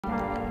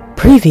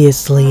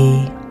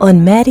Previously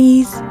on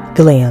Mattie's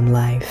Glam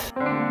Life.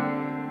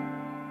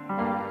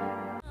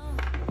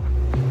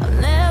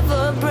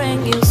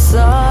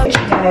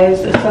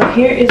 Guys, so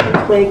here is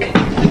the quick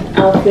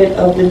outfit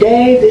of the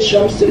day. This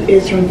jumpsuit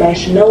is from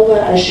Fashion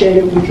Nova. I shared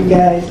it with you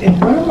guys in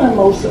one of my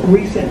most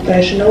recent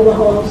Fashion Nova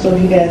hauls, so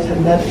if you guys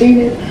have not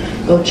seen it,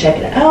 go check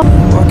it out.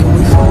 What can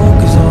we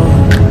focus on?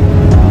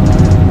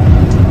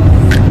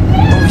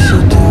 What we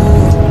should do?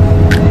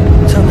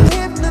 Tell us.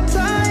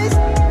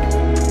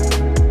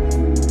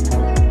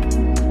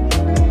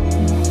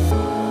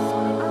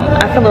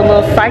 I feel a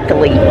little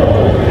cycly.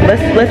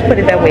 Let's put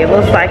it that way, a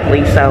little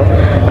cycly. So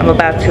I'm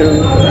about to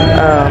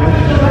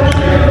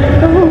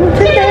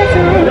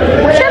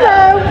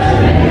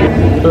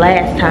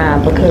last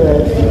time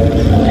because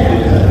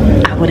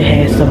I would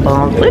have had some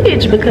bomb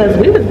footage because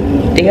we was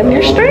damn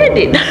near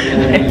stranded.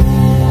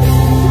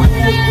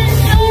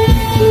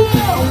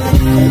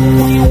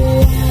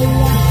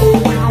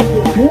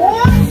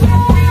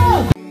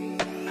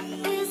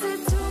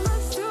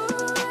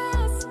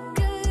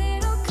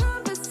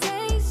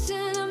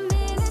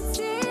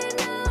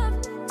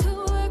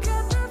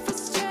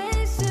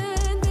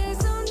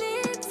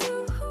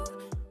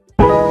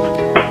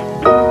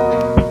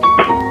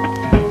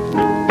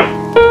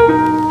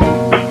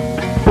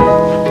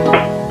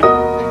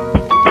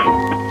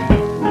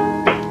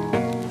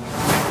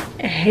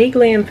 Hey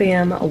Glam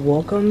fam,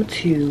 welcome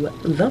to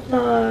the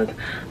vlog.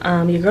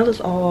 Your girl is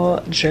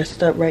all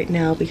dressed up right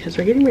now because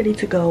we're getting ready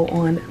to go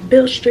on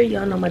Beale Street.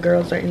 Y'all know my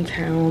girls are in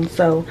town,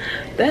 so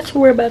that's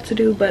what we're about to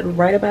do. But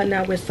right about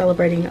now we're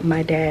celebrating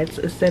my dad's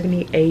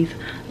 78th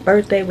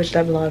birthday, which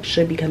that vlog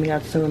should be coming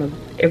out soon of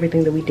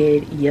everything that we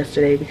did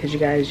yesterday, because you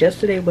guys,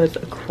 yesterday was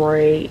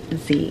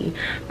crazy.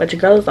 But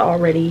your girl is all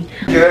ready.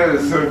 Yeah,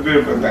 it's so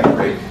good for that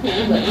day.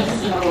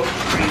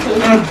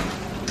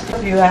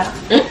 You out?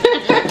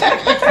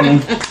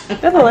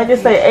 That's like it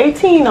say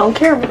 18 on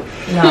camera.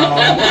 No.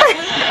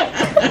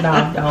 No,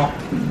 don't.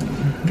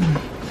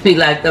 Speak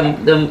like them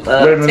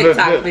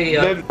TikTok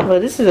videos. Well,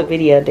 this is a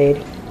video,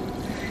 Daddy.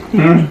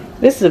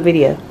 This is a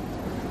video.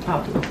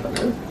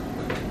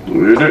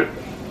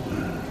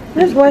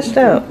 It's washed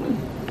out.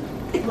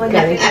 Look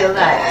at me, feel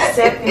like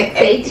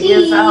 78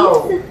 years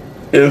old.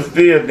 It's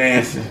still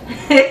dancing.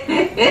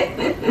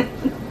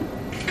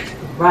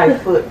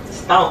 Right foot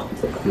stomp.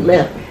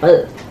 Left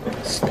foot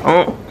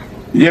stomp.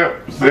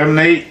 Yep,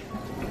 78.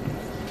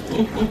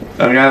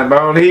 I got a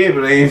bald head,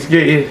 but I ain't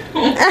scared.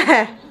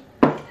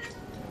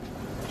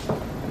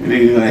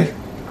 Like,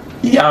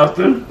 y'all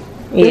too?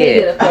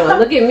 Yeah.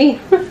 Look at me.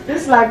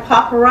 It's like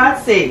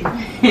paparazzi.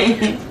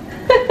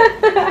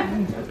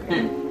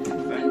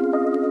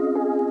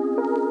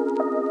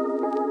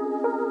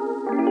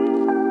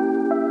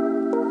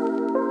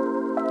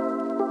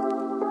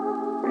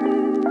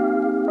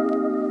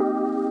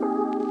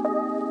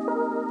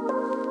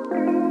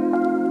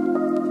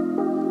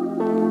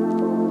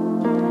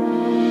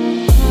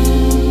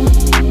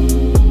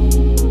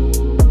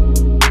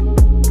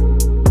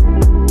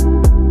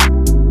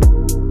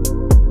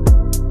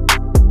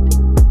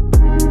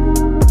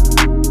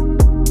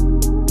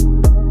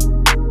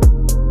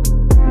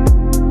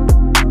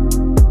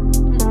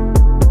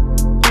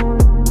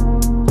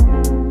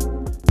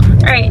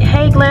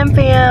 Glam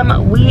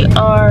fam, we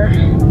are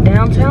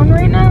downtown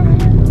right now.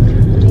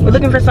 We're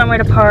looking for somewhere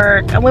to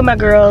park. I'm with my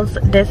girls,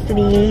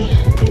 Destiny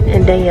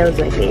and Danielle's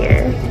right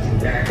there.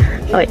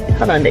 Oh wait,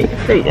 hold on, Dave.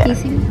 There you go. Can you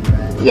see me?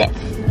 Yes,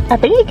 I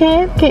think you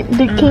can.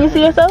 Can you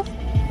see yourself?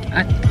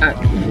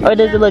 Or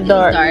does it look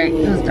dark? It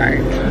was dark.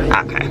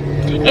 Okay.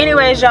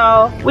 Anyways,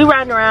 y'all, we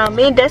riding around.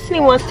 Me and Destiny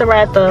wants to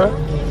ride the.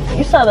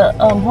 You saw the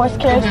horse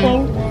carriage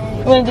thing.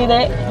 You wanna do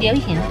that? Yeah,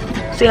 we can.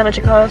 See how much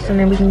it costs, and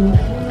then we can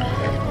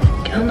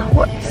get on the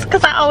horse.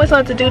 Cause I always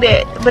wanted to do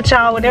that, but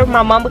y'all, whenever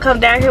my mama come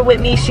down here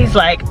with me, she's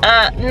like,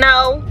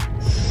 no.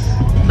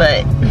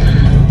 But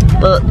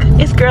look,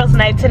 it's girls'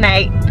 night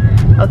tonight,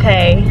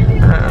 okay?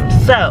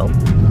 So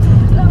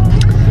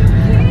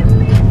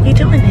we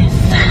doing this.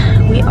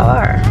 We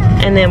are.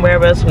 And then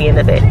wherever else we end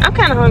up at. I'm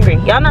kind of hungry.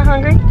 Y'all not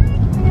hungry?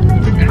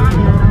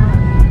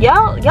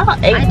 Y'all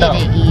ate though.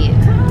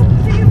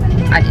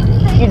 I didn't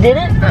eat. You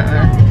didn't?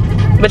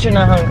 But you're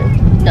not hungry.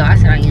 No, I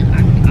said I am.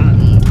 I'll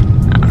eat.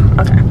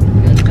 Oh, okay.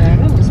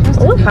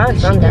 We'll find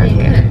some down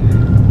here.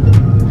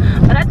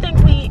 But I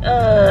think we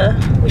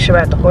should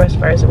ride the horse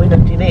first, and we're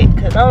gonna do that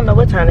because I don't know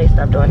what time they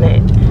stop doing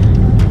that.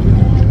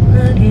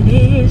 What it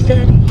is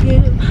that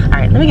you.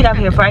 Alright, let me get out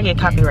here before I get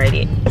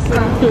copyrighted.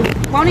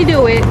 Won't he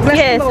do it? Bless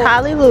yes,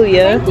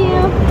 hallelujah. Thank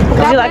you.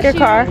 Did you like your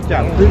car?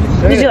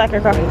 Did you like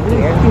your car?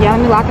 Yeah, let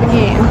me lock it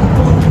again.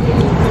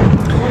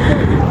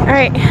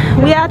 Alright,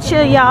 we out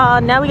here,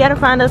 y'all. Now we gotta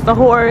find us the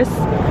horse.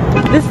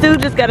 This dude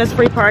just got us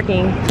free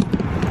parking.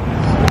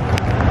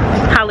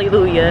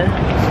 Hallelujah.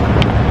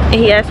 And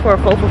he asked for a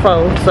 4 for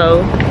 4,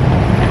 so.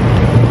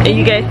 And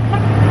you get.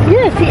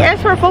 Yes, he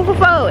asked for a 4 for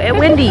 4 at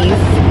Wendy's.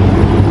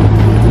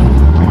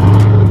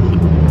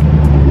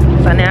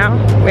 So now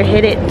we're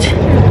headed to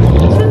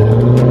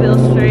Beale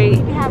Street.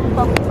 You have a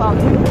focus on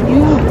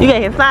me. You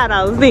got hit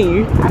 $5, didn't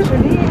you? I sure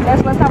did.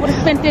 That's what I would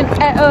have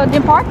and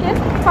then parking,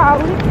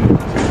 probably.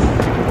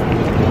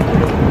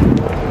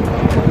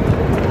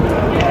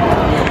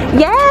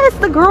 Yes,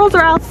 the girls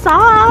are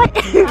outside.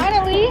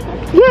 Finally.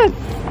 Yes.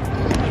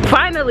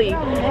 Finally.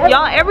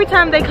 Y'all, every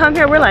time they come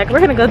here, we're like,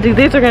 we're gonna go do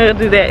this, we're gonna go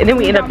do that, and then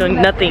we end up doing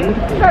nothing.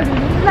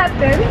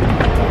 Nothing.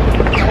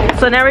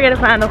 So now we're gonna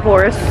find a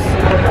horse.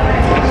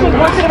 We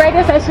went to the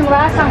radio station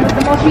last time was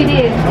the most we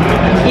did.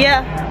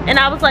 Yeah, and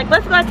I was like,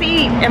 let's go out to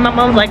eat. And my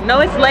mom was like, no,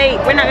 it's late,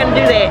 we're not gonna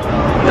do that.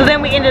 So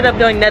then we ended up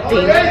doing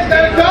nothing.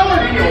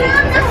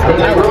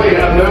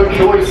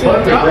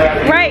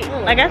 Right,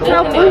 like that's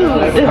no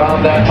food.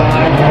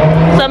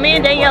 So me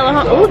and Danielle are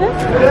home. Ooh,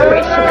 that's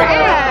fresh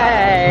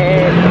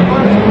bread.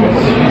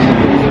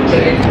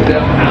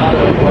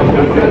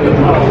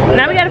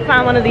 Now we gotta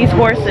find one of these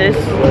horses.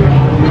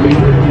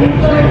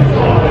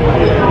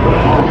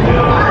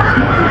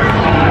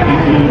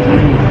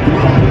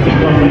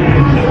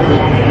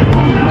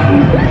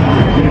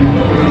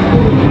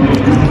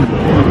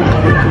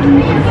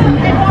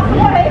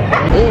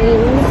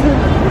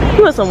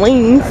 You want some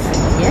wings?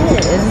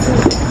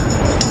 Yes.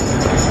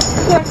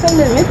 You are coming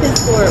to Memphis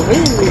for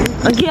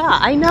wings. Yeah,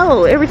 I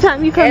know. Every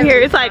time you come here,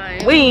 it's like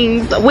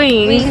wings,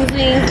 wings. Wings,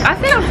 wings. I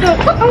think I'm still.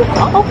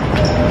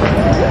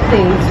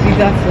 Things we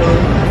got some.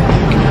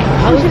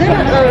 I was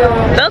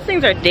gonna, Those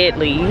things are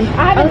deadly.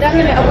 I haven't done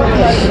it over.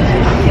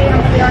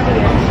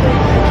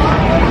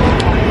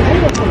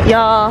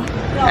 Y'all,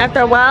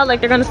 after a while, like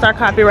they're gonna start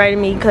copyrighting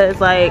me because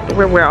like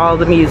we're where all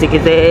the music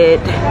is at.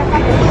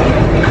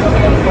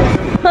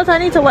 Plus, I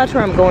need to watch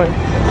where I'm going.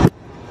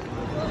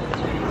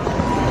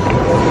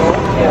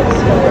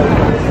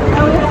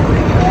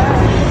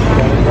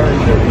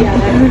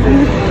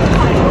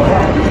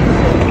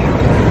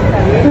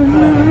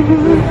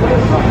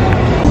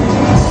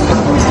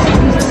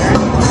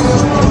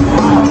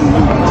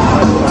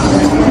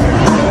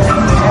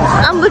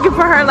 I'm looking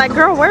for her like,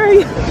 girl, where are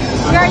you?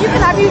 Girl, you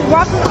cannot be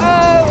walking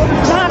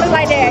behind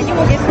like that. You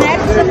will get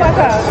snatched the fuck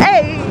up.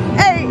 Hey,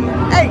 hey,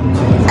 hey,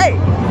 hey.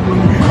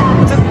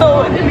 Just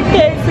throw it in the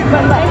case in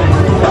my life.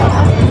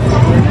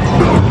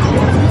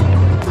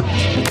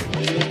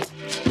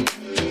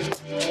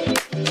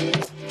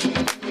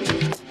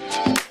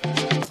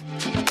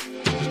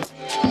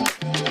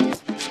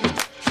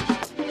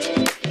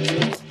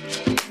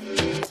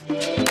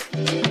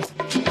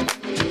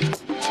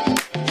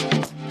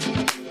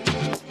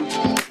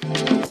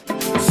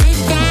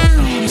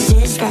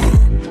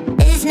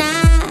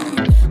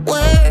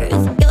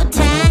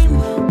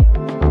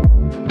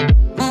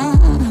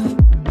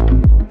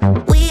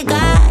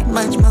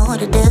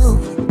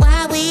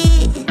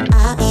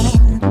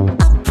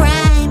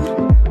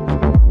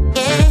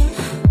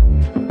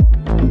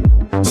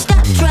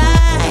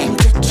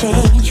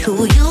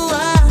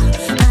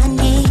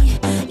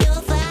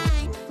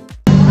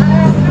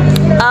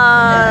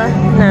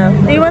 No.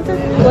 Do you want to?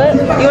 What?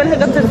 You want to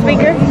hook up to the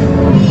speaker?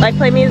 Like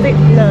play music?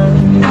 No.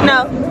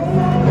 No.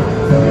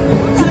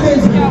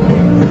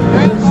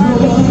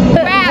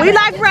 Rap. We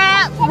like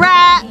rap.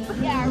 Rap.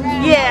 Yeah,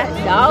 rap. Yeah.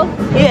 No?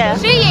 Yeah.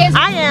 She is.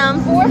 I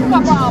am. Four from my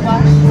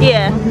mama.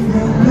 Yeah.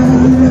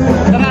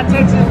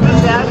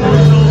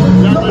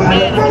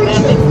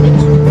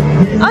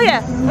 Oh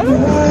yeah.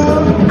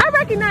 I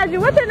recognize you.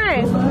 What's your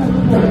name?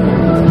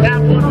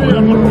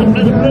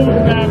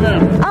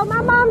 Oh,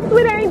 my mom's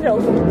Sweet Angel.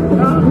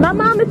 My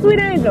mom is Sweet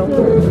Angel.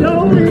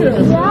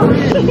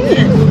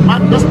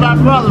 That's my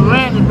brother,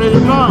 Randy, baby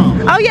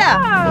mom. Oh yeah.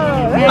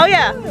 Oh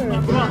yeah.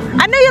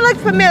 I knew you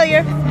looked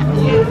familiar.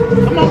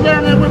 Come on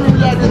down there with me,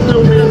 like this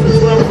little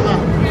business.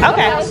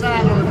 Okay.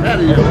 Outside on the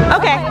patio.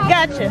 Okay,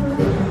 gotcha.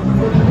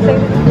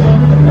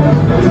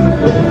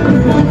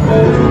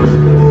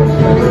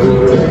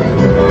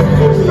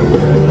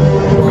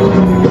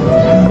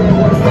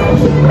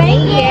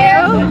 Thank you.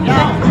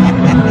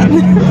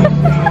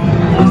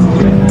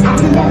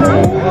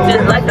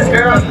 Just like the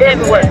girls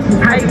everywhere.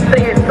 I ain't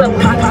saying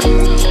something.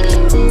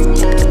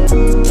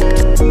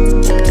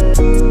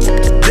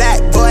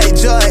 Black boy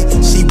joy,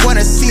 she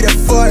wanna see the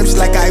Forbes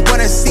like I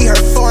wanna see her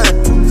form.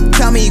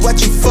 Tell me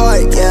what you for,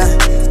 yeah.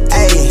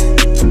 Ayy,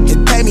 you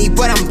pay me,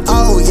 but I'm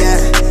old, yeah,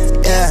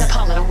 yeah.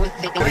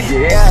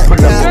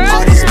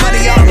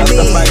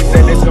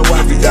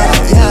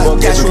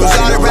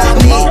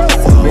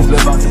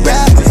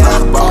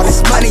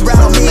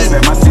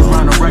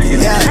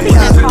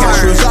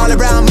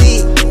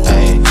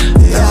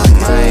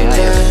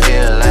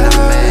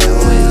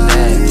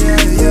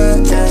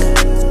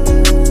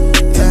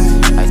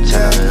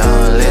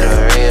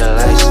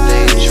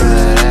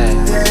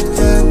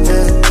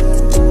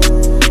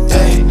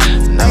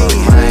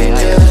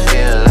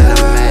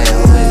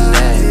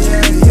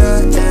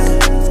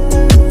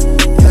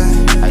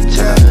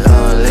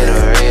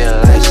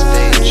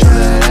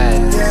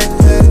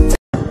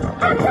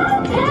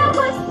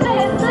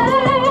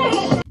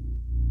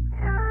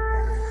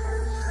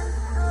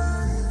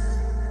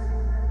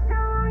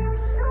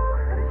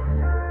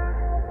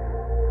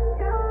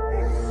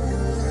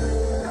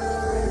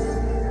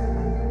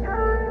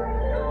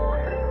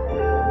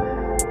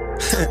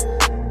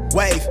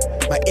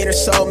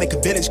 inner soul, make a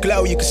village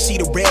glow. You can see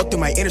the real through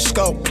my inner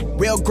scope.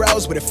 Real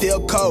grows with a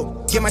field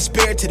coat. Get my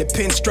spirit to the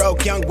pen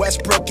stroke. Young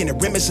Westbrook and the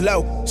rim is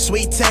low.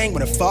 Sweet tang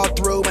when I fall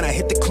through. When I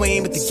hit the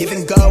queen with the give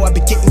and go. I've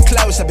been getting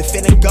close, I've been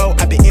finna go.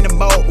 I've been in a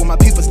mode when my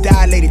pupils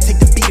dilated. Take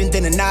the beat and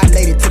then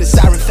annihilated till the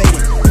siren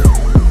faded.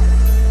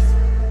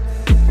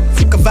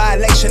 A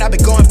violation, I've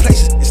been going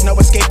places. There's no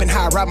escaping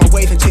how I ride my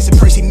wave and chasing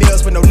Percy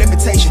Mills with no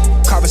limitation.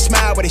 Carve a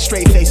smile with they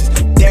straight faces.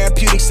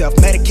 Therapeutic,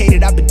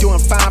 self-medicated. I've been doing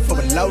fine for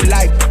a low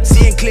life.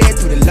 Seeing clear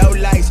through the low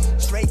lights.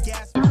 Straight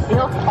gas.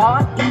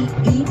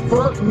 F-R-E-E,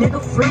 fuck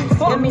nigga free.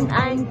 I mean,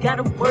 I ain't got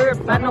a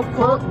word about no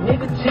fuck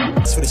nigga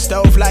cheat. For the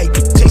stove light,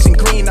 chasing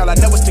green, all I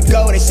know is to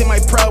go. They send my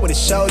pro when it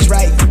shows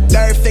right.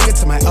 Third finger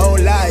to my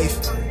old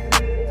life.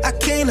 I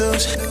can't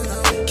lose.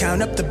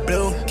 Count up the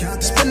blue,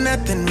 spend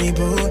nothing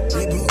reboot.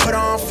 Put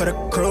on for the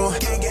crew.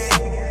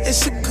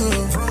 It's a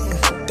coup,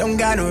 don't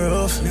got no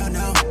roof,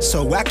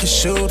 so I can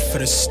shoot for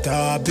the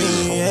star beam.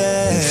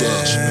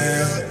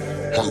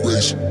 Heart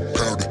race,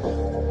 pounding.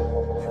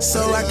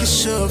 So I can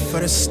shoot for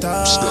the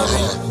star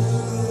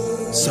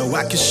beam. So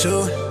I can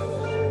shoot.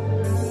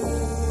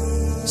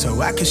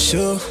 So I can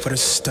shoot for the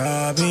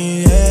star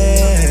beam.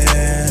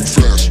 Fast,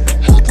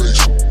 heart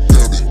race,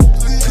 pounding.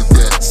 Get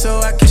back. So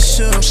I can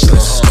shoot for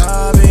the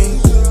star beam.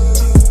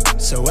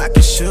 So I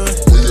can shoot. Way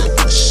up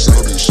with the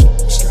sounders.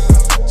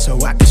 So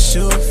I can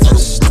shoot for the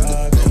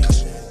star beam.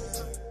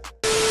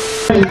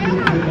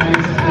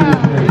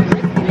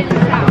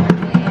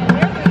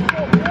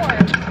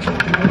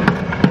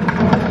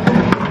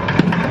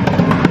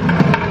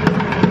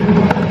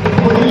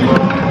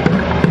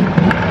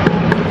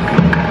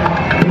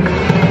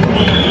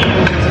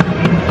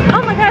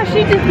 Oh my gosh,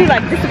 she just be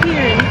like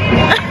disappearing.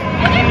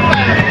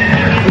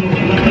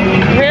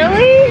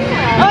 Really?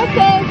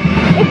 Okay.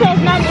 It says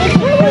not interested.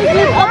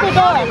 Please open the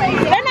door.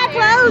 They're not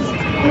closed.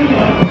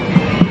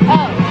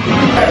 Oh.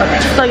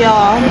 So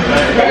y'all,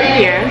 we're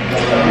here.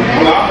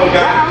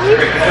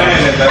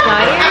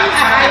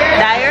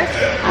 Dyers?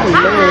 I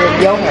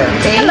love your hair.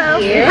 Hello.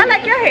 I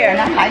like your hair. I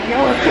like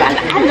yours too. I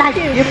like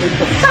it.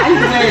 I'm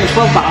wearing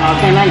football,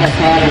 and I got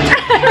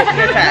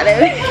tired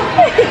of it.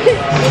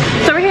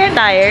 So we're here at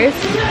Dyers.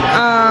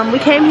 We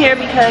came here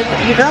because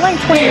your girl ain't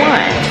 21,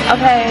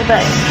 okay?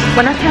 But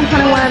when I turn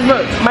 21,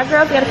 look, my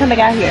girls gotta come back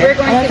out here. We're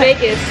going to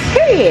Vegas.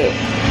 Period.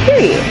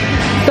 Period.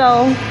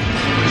 So,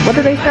 what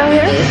do they sell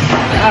here?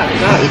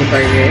 I'll eat a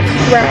burger.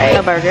 Right.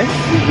 A burger.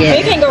 Yeah.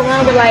 You can't go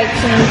wrong with like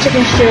some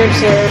chicken strips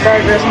or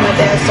burgers or something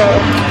like that. So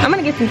I'm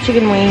gonna get some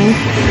chicken wings.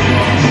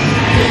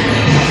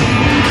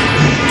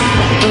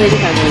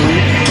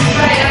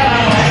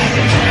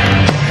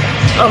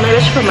 Oh, maybe I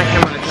should put my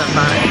camera on the top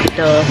on.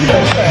 Duh.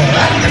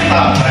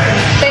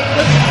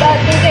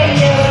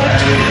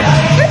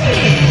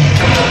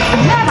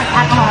 They have like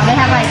alcohol. They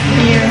have like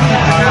beer and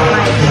stuff.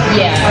 Like,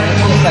 yeah.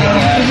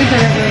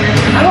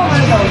 I don't want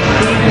to go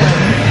big ones.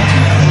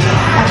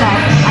 Okay,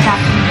 I got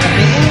you.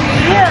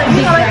 Yeah,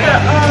 you know,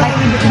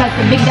 like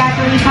the big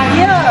daiquiri type.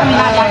 Yeah. I mean,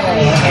 not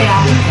daiquiri.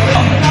 Yeah.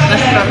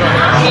 let's struggle.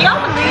 Can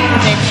y'all believe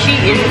that she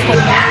is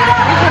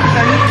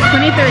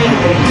 23?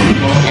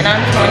 And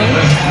I'm 20?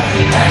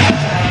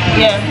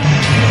 Yeah.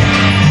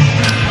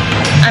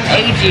 I'm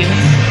aging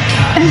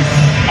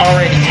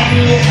already.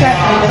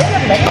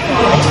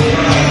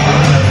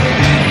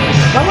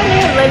 Why wouldn't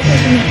they have legs in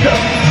the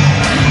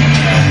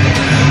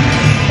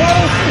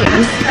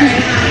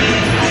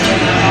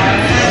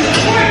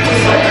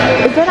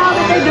Is that all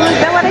that they do? Is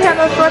that why they have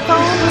those shorts on?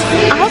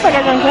 I hope I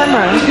got on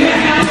camera.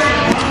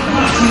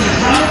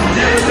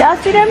 Y'all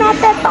see them out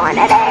there throwing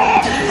that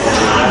ass?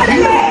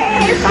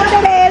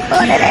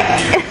 Throwing that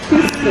ass.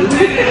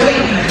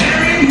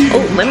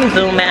 Oh, let me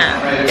zoom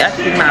out. Y'all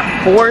see my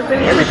pores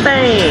and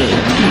everything.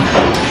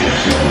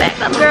 Back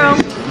up, girl.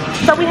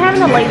 So we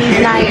having a ladies'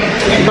 night,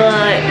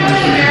 but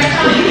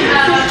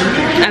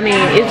I mean,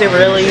 is it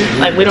really?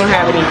 Like, we don't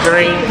have any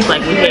drinks.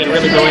 Like, we can't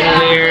really go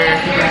anywhere.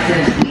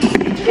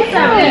 It's a good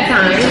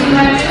time.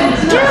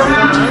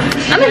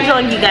 Yeah. I'm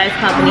enjoying you guys'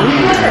 company.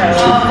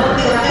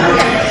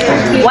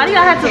 Why do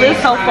y'all have to live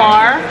so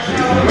far?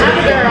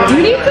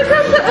 You need to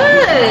come to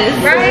us,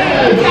 right?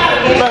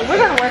 Look,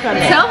 we're gonna work on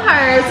that. Tell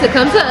her to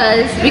come to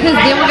us because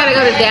then we're gonna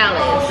go to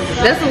Dallas.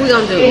 That's what we're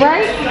gonna do.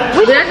 Right?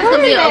 We're not just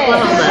gonna be in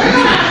Oklahoma.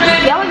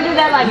 Y'all wanna do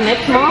that like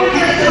next month?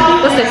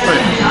 What's next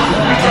month?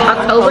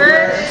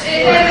 October?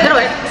 That'll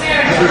work.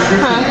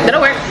 Huh?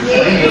 That'll work.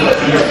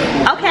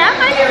 Okay, I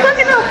might be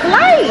booking a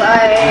flight.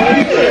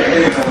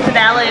 To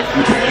Dallas.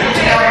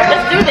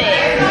 Let's do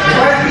that.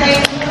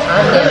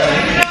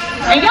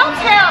 And y'all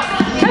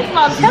first of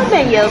all, tell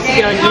Danielle to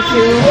get on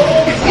YouTube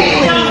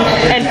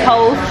and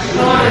post.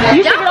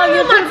 You should get on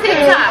Y'all follow my YouTube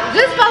TikTok.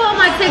 Just follow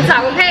my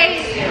TikTok,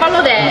 okay?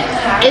 Follow that.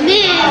 And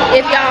then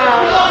if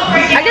y'all,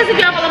 I guess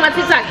if y'all follow my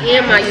TikTok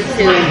and my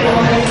YouTube,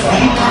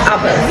 I'll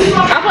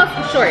post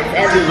some shorts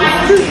at least.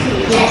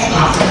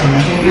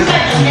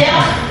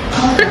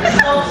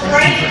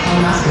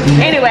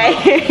 Anyway.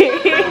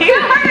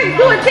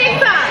 Do a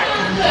TikTok.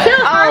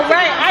 Oh,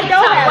 right. I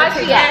don't have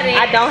TikTok.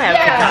 I don't have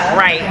TikTok.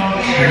 Right.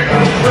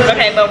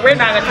 Okay, but we're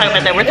not gonna talk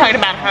about that. We're talking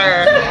about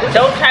her.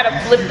 Don't try to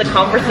flip the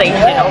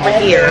conversation over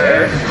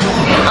here.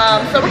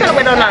 So we're gonna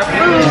wait on our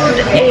food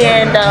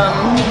and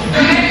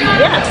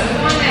yeah.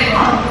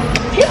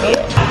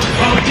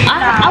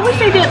 I wish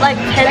they did like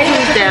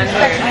tattoos down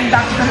here.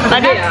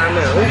 Like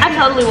I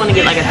totally want to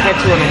get like a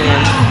tattoo on a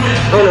win.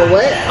 On a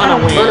what? On a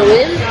win. On a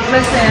win?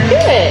 Listen.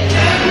 Good.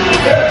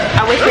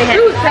 I wish they had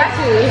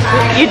tattoos.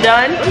 You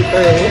done?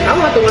 I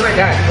want the one I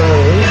got.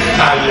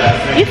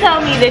 You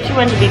told me that you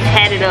wanted to be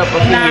tatted up a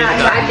few years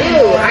ago. I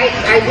do.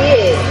 I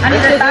did. I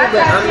still do,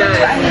 but I'm not.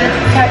 I need a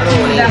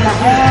tattoo down my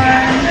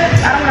arm.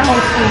 I don't want a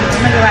whole sleeve.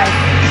 Maybe like.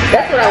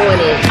 That's what I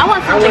wanted. I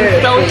want something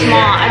so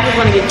small. I just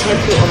want to get a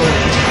tattoo on the win.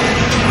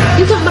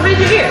 You talking behind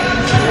your ear?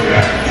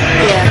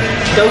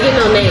 Yeah. Don't get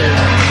no name.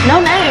 No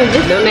name.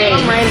 Just no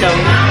name. Random.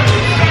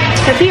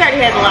 Cause he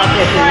already has a lot of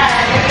tattoos.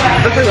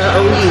 I'm talking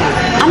about on you.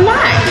 I'm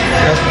not.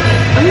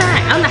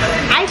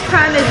 I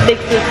promise,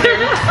 big sister.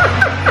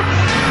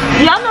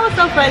 Y'all know what's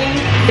so funny?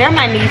 They're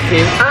my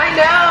nieces. I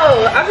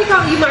know. I be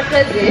calling you my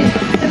cousin.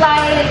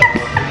 Like.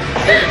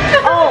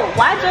 Oh,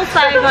 why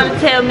Josiah gonna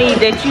tell me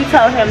that you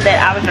told him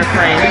that I was your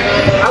friend?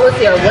 I was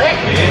your what?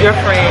 Your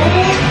friend.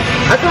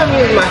 I told him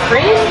you was my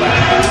friend?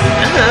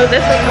 I don't know,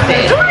 that's what you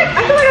said.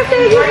 I feel like I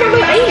said you was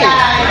my age.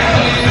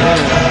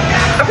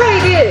 I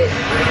probably did.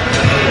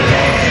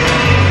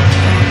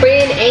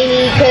 Friend,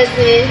 Amy,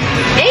 cousin.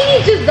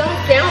 Amy just don't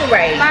sound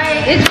right.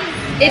 It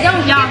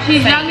don't. Y'all,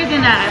 she's younger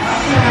than us.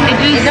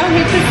 It don't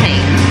hit the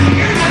same.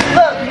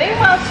 Look,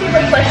 meanwhile she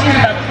looks like she's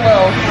about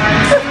 12.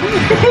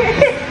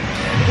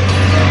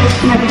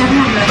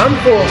 I'm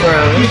full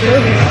grown.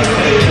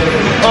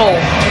 Oh,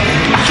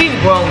 she's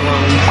grown.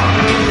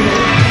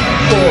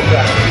 Full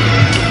grown.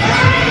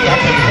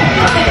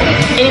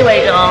 Anyway,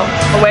 y'all,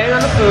 we're waiting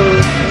on the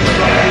food.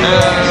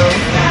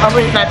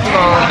 Hopefully it's not too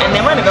long. And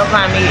then we're gonna go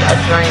find me a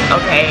drink.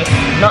 Okay,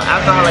 no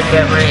alcoholic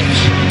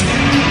beverage.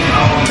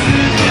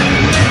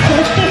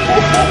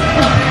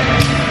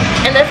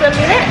 And that's gonna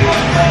be that.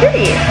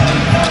 Period.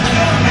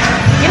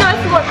 You know,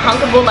 it's more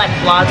comfortable like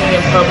vlogging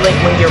in public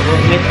when you're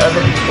with other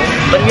people.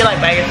 But if you're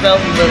like by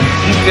yourself,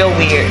 you feel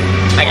weird,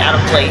 like out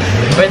of place.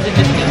 Or is it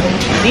just me?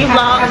 Do you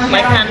vlog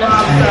like kind of?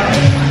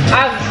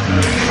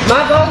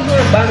 My vlogs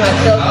were by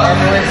myself are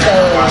more so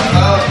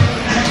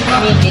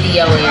me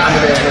videoing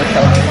myself.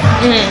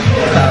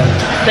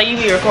 So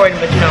you be recording,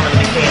 but you don't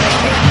really be saying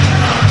anything.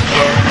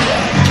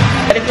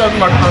 Yeah. But it feels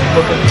more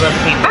comfortable because it's other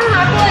people. I don't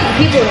know. I feel like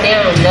people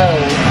now know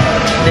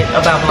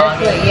about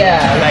vlogging. What,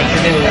 yeah, like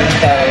you do.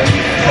 So.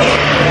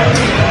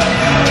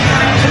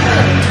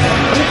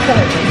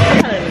 I'm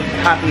trying to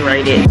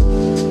copyright it.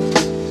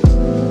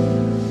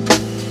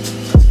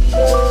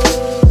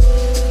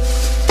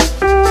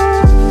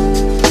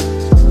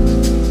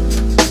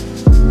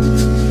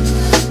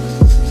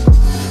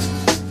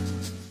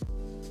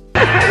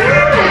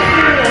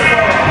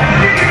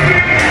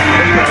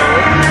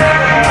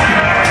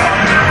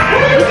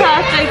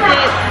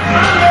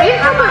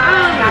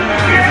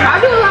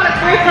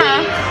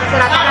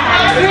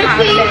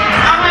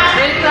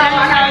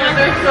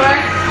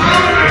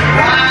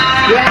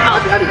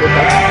 I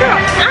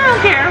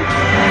don't care.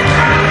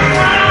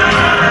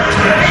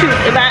 Shoot,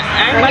 if I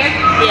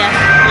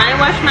ain't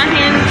wash my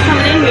hands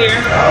coming in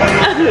here,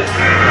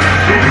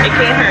 it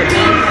can't hurt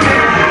me.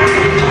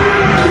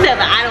 She said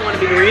that I don't want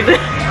to be the reason.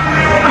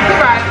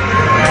 Right.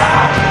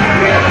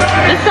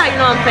 This is how you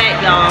know I'm fat,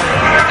 y'all.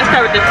 Let's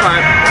start with this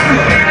part.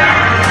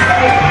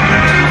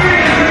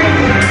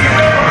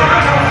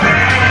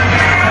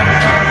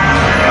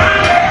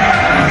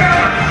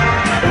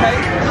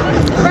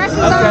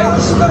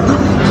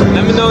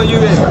 Let me know when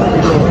you're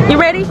ready. You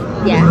ready?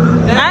 Yeah.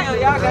 Damn,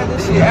 y'all got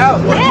this shit out.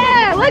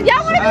 Yeah, look,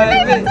 y'all want to be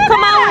neighbors too.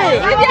 Come on.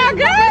 If y'all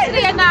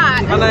good or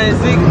not. My name is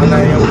Zeke.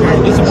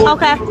 It's your boy.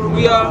 Okay.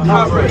 We are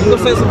heartbreak. You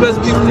gonna say some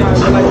blessed people now.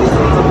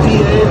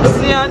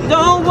 See, I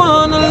don't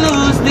wanna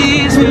lose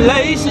these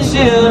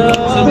relationships,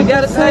 so we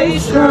gotta stay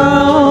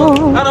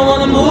strong. I don't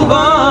wanna move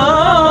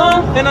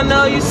on, and I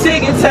know you're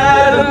sick and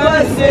tired of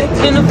fussing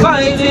and the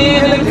fighting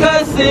and the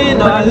cussing.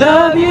 No, I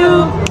love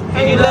you.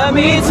 And you love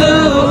me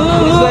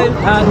too.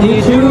 I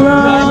did you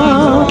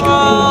wrong.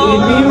 You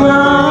did me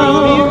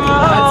wrong.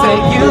 I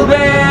take you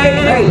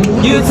back.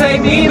 You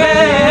take me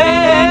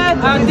back.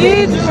 I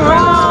did you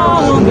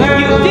wrong, girl.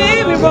 You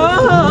did me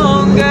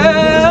wrong,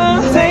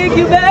 girl. Take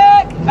you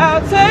back.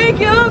 I'll take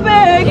you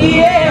back.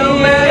 Yeah. No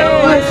matter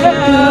what you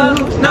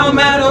do, no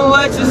matter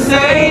what you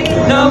say,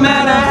 no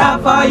matter how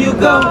far you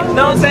go,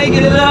 don't take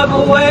your love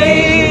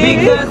away.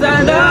 Because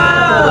I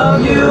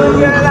love you,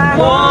 girl. I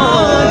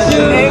want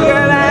you. Hey,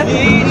 girl, I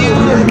need you.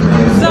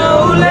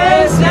 So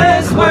let's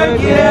just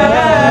work it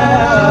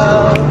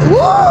out.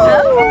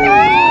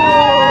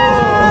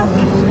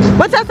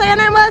 What's that say your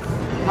name was?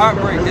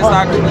 Heartbreak. That's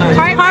our good name.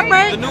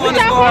 Heartbreak? The new one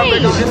is called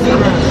Heartbreak on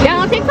Instagram. Y'all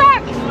on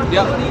TikTok?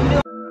 Yep.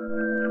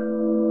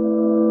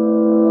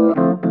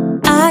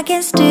 I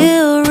can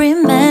still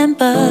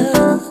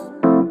remember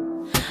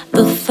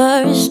the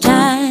first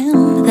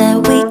time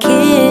that we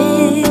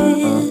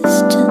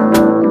kissed.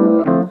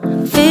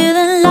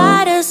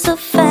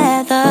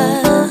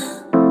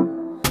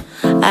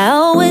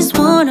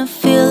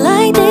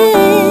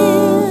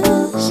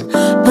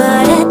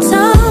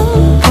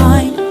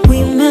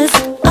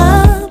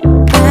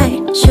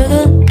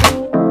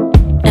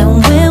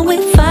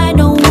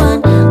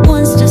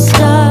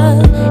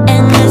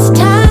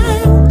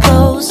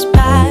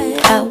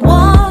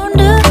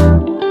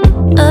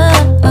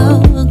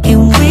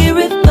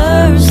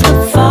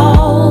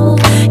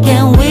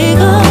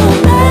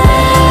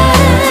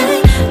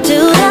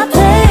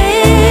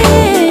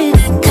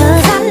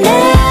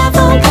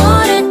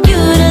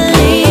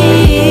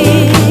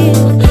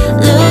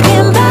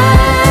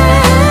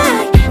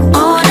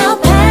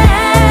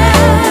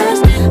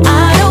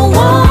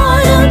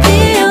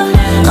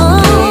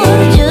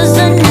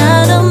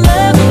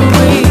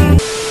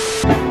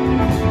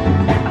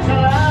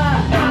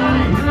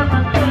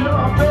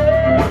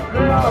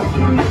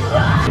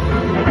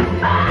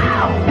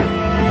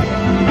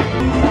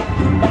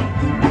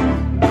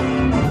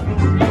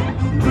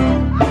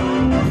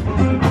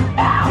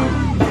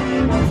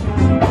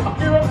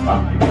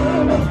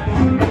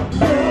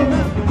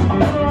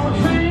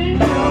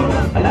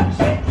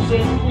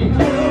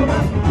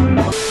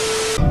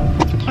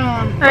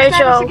 Alright,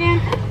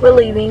 y'all. We're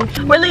leaving.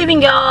 We're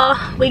leaving, y'all.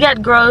 We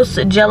got gross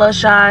Jello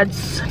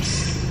shots.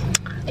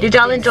 Did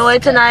y'all enjoy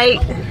tonight?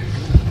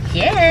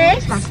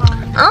 Yes. Okay.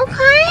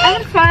 I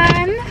had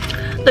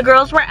fun. The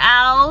girls were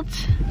out.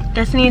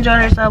 Destiny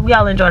enjoyed herself. We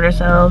all enjoyed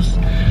ourselves.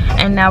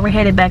 And now we're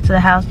headed back to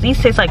the house.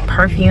 These taste like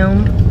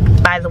perfume,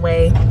 by the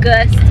way.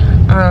 Gust.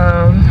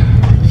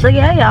 So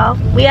yeah,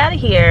 y'all. We out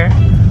of here.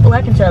 Oh,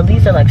 I can tell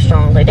these are like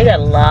strong. Like they got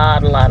a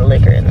lot of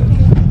liquor in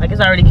them. Like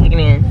it's already kicking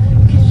in.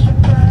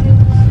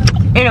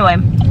 Anyway.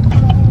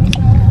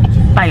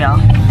 Bye,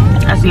 y'all.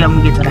 I'll see y'all when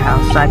we get to the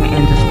house so I can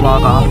end this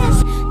vlog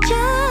off.